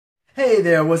Hey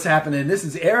there, what's happening? This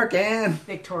is Eric and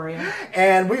Victoria.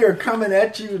 And we are coming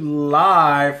at you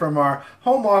live from our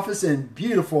home office in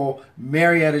beautiful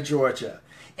Marietta, Georgia.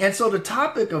 And so the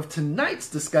topic of tonight's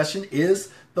discussion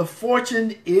is the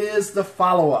fortune is the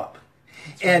follow-up.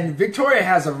 And Victoria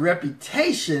has a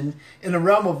reputation in the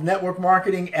realm of network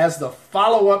marketing as the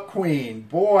follow-up queen.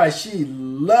 Boy, she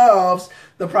loves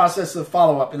the process of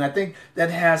follow-up. And I think that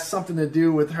has something to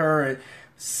do with her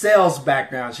sales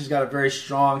background. She's got a very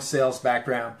strong sales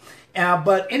background.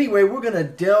 But anyway, we're going to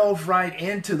delve right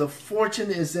into the fortune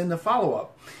is in the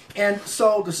follow-up. And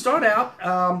so to start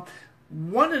out,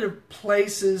 one of the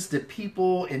places that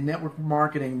people in network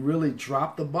marketing really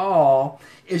drop the ball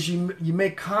is you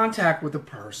make contact with a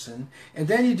person, and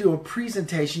then you do a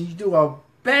presentation. You do a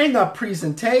bang-up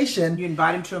presentation. You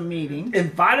invite them to a meeting.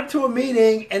 Invite them to a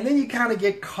meeting, and then you kind of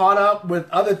get caught up with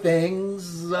other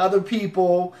things, other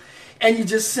people, and you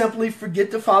just simply forget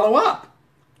to follow up.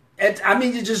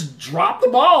 You just drop the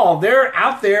ball. They're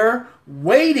out there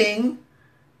waiting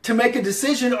to make a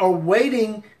decision or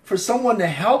waiting for someone to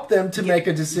help them to make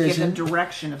a decision. Give them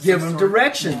direction. Give them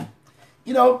direction. Yeah.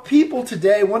 You know, people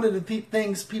today, one of the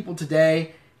things people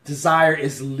today desire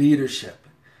is leadership.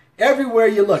 Everywhere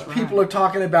you look, people are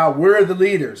talking about we're the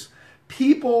leaders.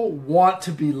 People want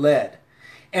to be led.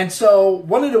 And so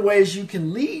one of the ways you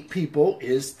can lead people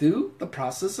is through the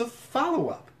process of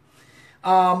follow-up.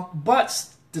 But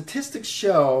statistics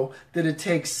show that it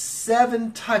takes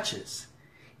 7 touches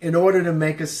in order to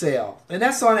make a sale. And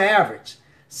that's on average.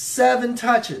 7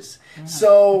 touches. Yeah,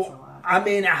 so, how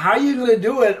are you going to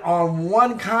do it on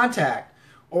 1 contact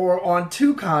or on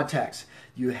 2 contacts?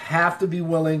 You have to be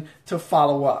willing to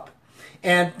follow up.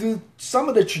 And through some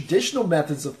of the traditional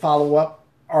methods of follow-up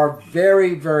are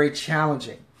very, very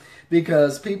challenging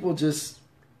because people just,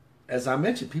 as I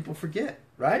mentioned, people forget,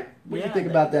 right? What do you think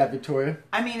about that, Victoria?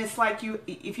 It's like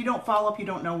if you don't follow up, you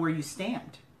don't know where you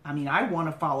stand. I want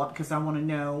to follow up because I want to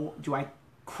know, do I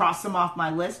cross them off my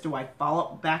list? Do I follow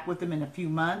up back with them in a few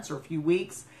months or a few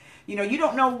weeks? You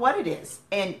don't know what it is.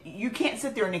 And you can't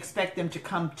sit there and expect them to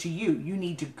come to you. You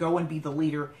need to go and be the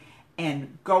leader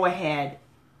and go ahead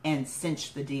and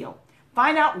cinch the deal.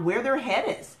 Find out where their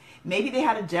head is. Maybe they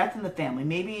had a death in the family.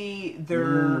 Maybe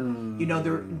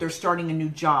they're starting a new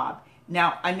job.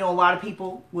 Now, I know a lot of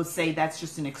people will say that's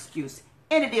just an excuse.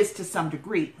 And it is to some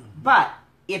degree. But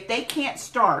if they can't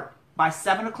start by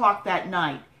 7 o'clock that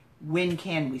night, when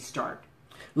can we start?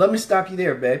 Let me stop you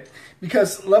there, babe.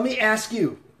 Because let me ask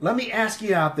you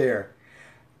out there,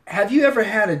 have you ever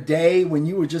had a day when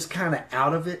you were just kind of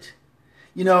out of it?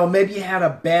 Maybe you had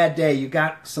a bad day. You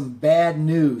got some bad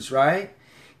news, right?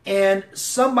 And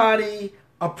somebody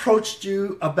approached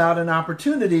you about an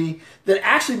opportunity that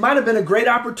actually might have been a great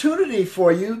opportunity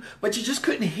for you, but you just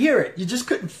couldn't hear it. You just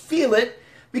couldn't feel it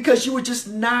because you were just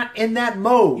not in that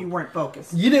mode. You weren't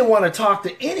focused. You didn't want to talk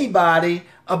to anybody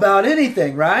about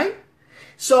anything, right?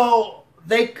 So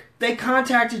they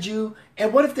contacted you,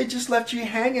 and what if they just left you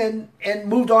hanging and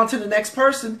moved on to the next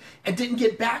person and didn't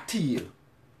get back to you?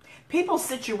 People's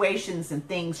situations and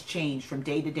things change from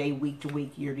day to day, week to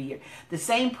week, year to year. The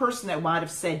same person that might have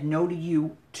said no to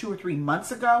you 2 or 3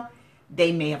 months ago,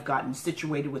 they may have gotten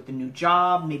situated with a new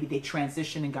job. Maybe they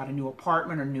transitioned and got a new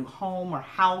apartment or new home or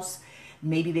house.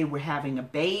 Maybe they were having a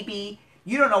baby.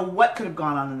 You don't know what could have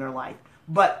gone on in their life.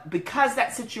 But because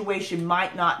that situation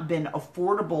might not have been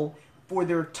affordable for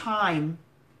their time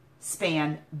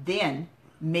span then,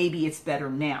 maybe it's better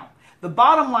now. The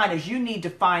bottom line is you need to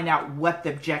find out what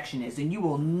the objection is. And you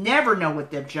will never know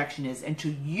what the objection is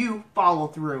until you follow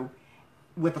through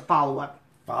with a follow-up.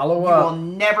 Follow up. You will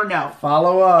never know.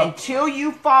 Follow up. Until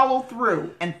you follow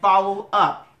through and follow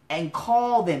up and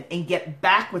call them and get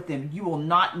back with them, you will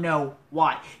not know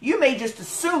why. You may just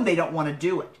assume they don't want to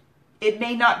do it. It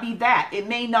may not be that. It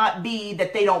may not be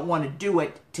that they don't want to do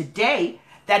it today.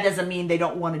 That doesn't mean they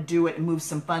don't want to do it and move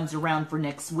some funds around for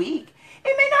next week.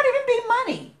 It may not even be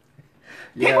money.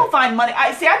 Yeah. People find money.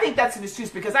 I think that's an excuse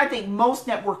because I think most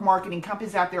network marketing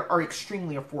companies out there are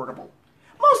extremely affordable.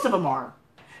 Most of them are.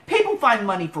 People find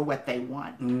money for what they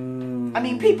want.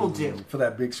 People do. For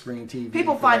that big screen TV.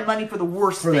 People find money for the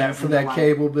worst things. For that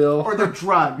cable bill. Or their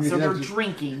drugs, or their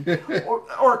drinking,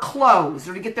 or clothes,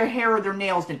 or to get their hair or their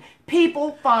nails done.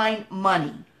 People find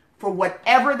money for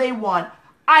whatever they want.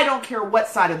 I don't care what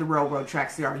side of the railroad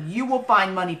tracks they are. You will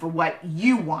find money for what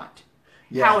you want.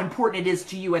 Yeah. How important it is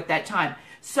to you at that time.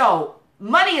 So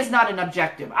money is not an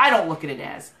objective. I don't look at it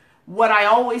as. What I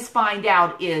always find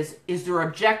out is their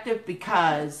objective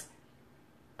because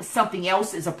something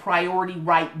else is a priority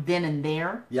right then and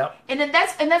there. Yep. And then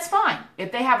that's fine.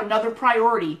 If they have another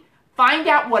priority, find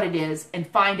out what it is and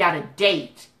find out a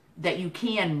date that you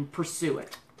can pursue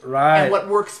it. Right. And what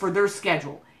works for their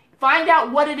schedule. Find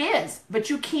out what it is. But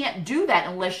you can't do that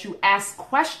unless you ask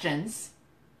questions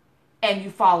and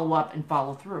you follow up and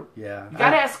follow through. Yeah. You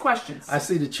got to ask questions. I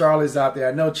see the Charlies out there.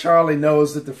 I know Charlie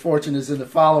knows that the fortune is in the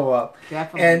follow-up.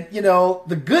 Definitely. And, you know,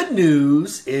 the good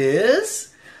news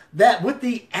is that with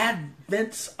the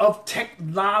advent of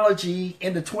technology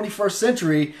in the 21st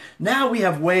century, now we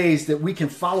have ways that we can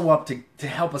follow up to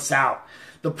help us out.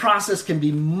 The process can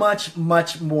be much,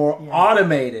 much more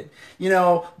automated. You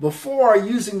know, before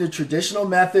using the traditional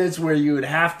methods where you would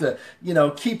have to, you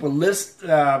know, keep a list,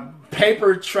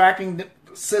 paper tracking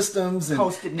systems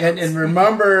and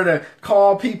remember to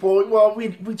call people. Well, we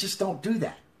just don't do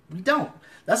that. We don't.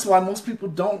 That's why most people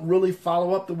don't really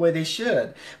follow up the way they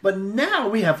should. But now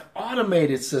we have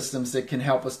automated systems that can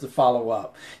help us to follow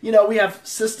up. You know, we have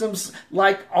systems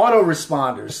like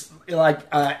autoresponders, like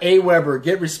Aweber,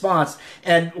 GetResponse.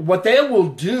 And what they will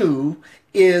do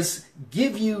is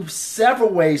give you several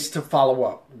ways to follow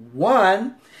up.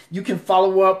 One, you can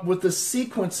follow up with a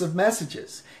sequence of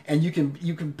messages. And you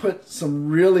can put some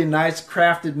really nice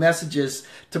crafted messages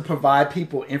to provide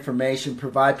people information,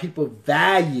 provide people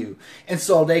value. And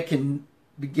so they can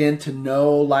begin to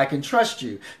know, like, and trust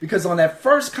you. Because on that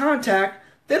first contact,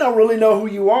 they don't really know who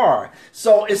you are.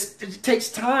 So it takes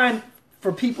time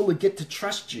for people to get to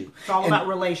trust you. It's all about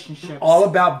relationships. All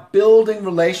about building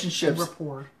relationships. And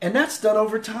rapport. And that's done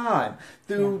over time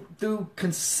through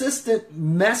consistent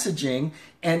messaging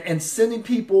and sending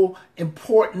people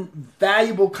important,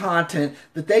 valuable content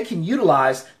that they can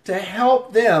utilize to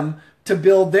help them to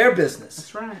build their business.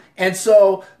 That's right. And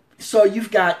so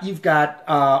you've got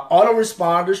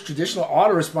autoresponders, traditional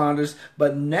autoresponders,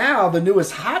 but now the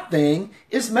newest hot thing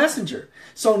is Messenger.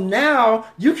 So now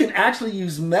you can actually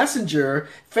use Messenger,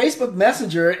 Facebook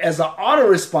Messenger, as an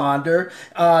autoresponder.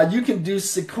 You can do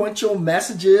sequential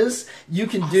messages. You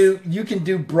can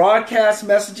do broadcast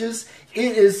messages.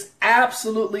 It is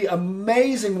absolutely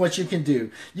amazing what you can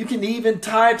do. You can even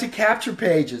tie it to capture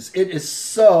pages. It is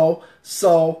so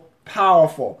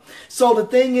powerful. So the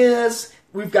thing is,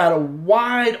 we've got a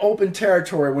wide open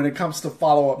territory when it comes to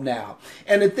follow-up now.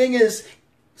 And the thing is,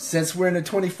 since we're in the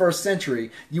 21st century,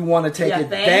 you want to take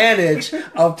advantage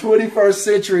of 21st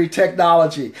century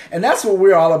technology. And that's what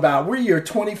we're all about. We're your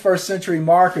 21st century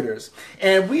marketers.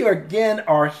 And we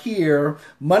are here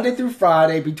Monday through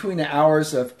Friday between the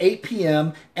hours of 8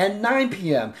 p.m. and 9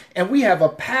 p.m. And we have a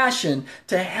passion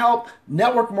to help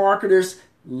network marketers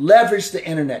leverage the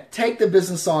internet, take the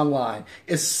business online.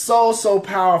 It's so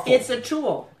powerful. It's a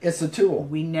tool. It's a tool.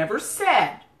 We never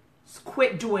said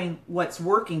quit doing what's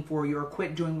working for you or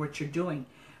quit doing what you're doing.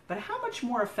 But how much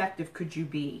more effective could you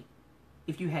be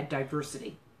if you had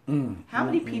diversity? How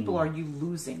many people are you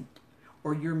losing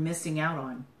or you're missing out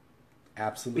on?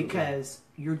 Absolutely. Because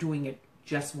you're doing it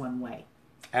just one way.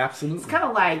 Absolutely. It's kind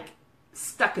of like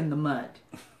stuck in the mud.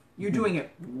 You're doing it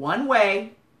one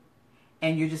way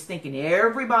and you're just thinking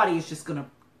everybody is just going to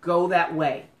go that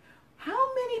way. How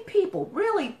many people,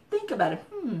 really think about it,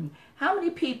 how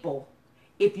many people,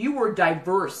 if you were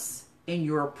diverse in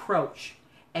your approach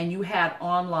and you had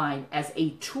online as a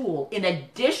tool in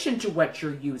addition to what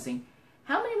you're using,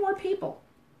 how many more people?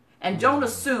 And don't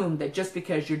assume that just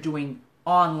because you're doing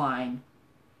online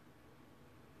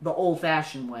the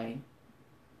old-fashioned way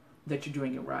that you're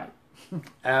doing it right.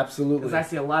 Absolutely. Because I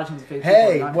see a lot of times people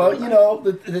hey, are not well, doing you it know,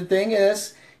 the thing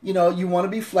is, you know, you want to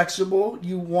be flexible.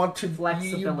 You want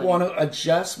to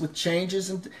adjust with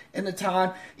changes in the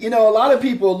time. You know, a lot of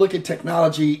people look at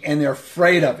technology and they're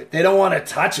afraid of it. They don't want to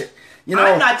touch it. You know,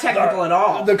 I'm not technical at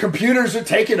all. The computers are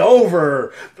taking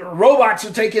over. The robots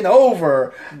are taking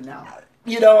over. No.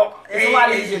 You know, it's a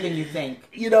lot easier than you think.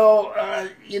 You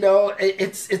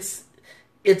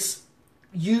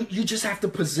just have to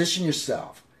position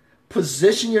yourself.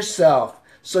 Position yourself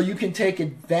so you can take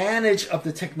advantage of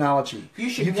the technology. You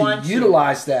should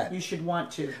utilize that. You should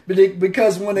want to.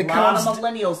 Because when it comes a lot of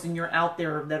millennials and you're out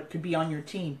there that could be on your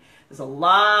team. There's a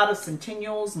lot of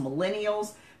centennials,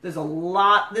 millennials. There's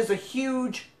a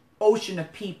huge ocean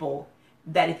of people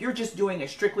that if you're just doing a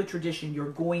strictly tradition, you're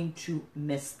going to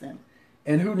miss them.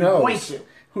 And who knows?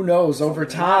 Who knows? Over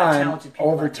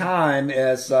time,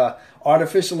 as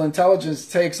artificial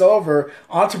intelligence takes over,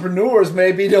 entrepreneurs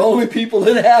may be the only people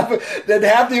that have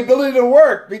the ability to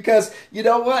work. Because you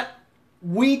know what?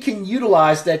 we can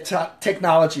utilize that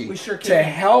technology We sure to can.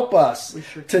 help us We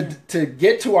sure to can. to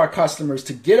get to our customers,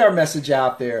 to get our message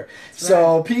out there.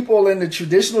 So people in the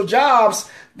traditional jobs,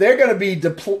 they're going to be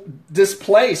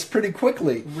displaced pretty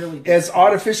quickly. Really As displaced.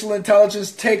 artificial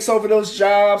intelligence takes over those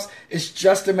jobs, it's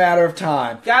just a matter of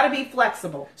time. Got to be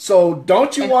flexible. So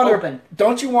don't you And want open.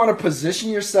 to position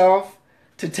yourself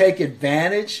to take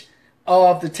advantage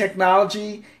of the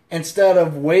technology instead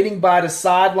of waiting by the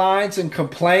sidelines and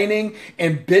complaining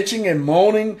and bitching and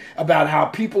moaning about how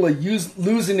people are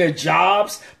losing their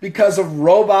jobs because of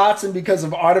robots and because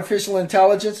of artificial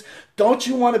intelligence? Don't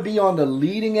you want to be on the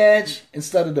leading edge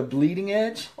instead of the bleeding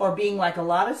edge? Or being like a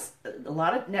lot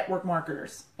of network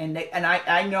marketers, and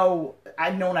I know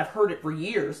I've known, I've heard it for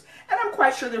years, and I'm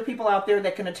quite sure there are people out there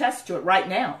that can attest to it right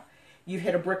now. You've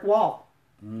hit a brick wall.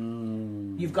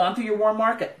 You've gone through your warm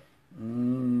market.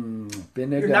 Been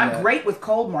there, You're done not that. great with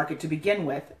cold market to begin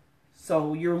with,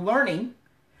 so you're learning.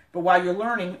 But while you're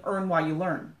learning, earn while you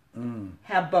learn.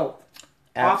 Have both.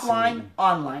 Absolutely. Offline,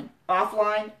 online.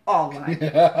 Offline, online.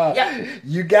 Yeah.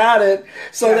 You got it.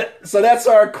 So, Yeah. so that's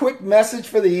our quick message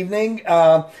for the evening.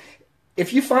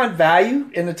 If you find value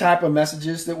in the type of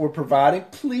messages that we're providing,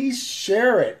 please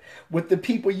share it with the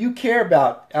people you care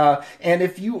about. And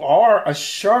if you are a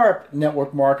sharp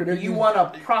network marketer, You want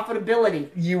a profitability.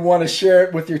 you want to share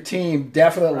it with your team.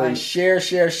 Definitely Right.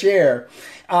 share.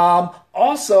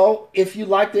 Also, if you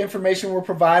like the information we're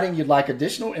providing, you'd like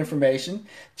additional information,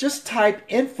 just type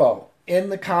info in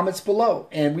the comments below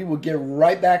and we will get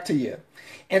right back to you.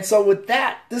 And so with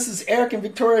that, this is Eric and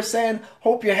Victoria saying,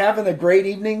 hope you're having a great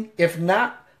evening. If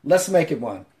not, let's make it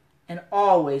one. And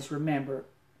always remember,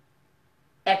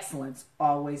 excellence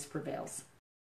always prevails.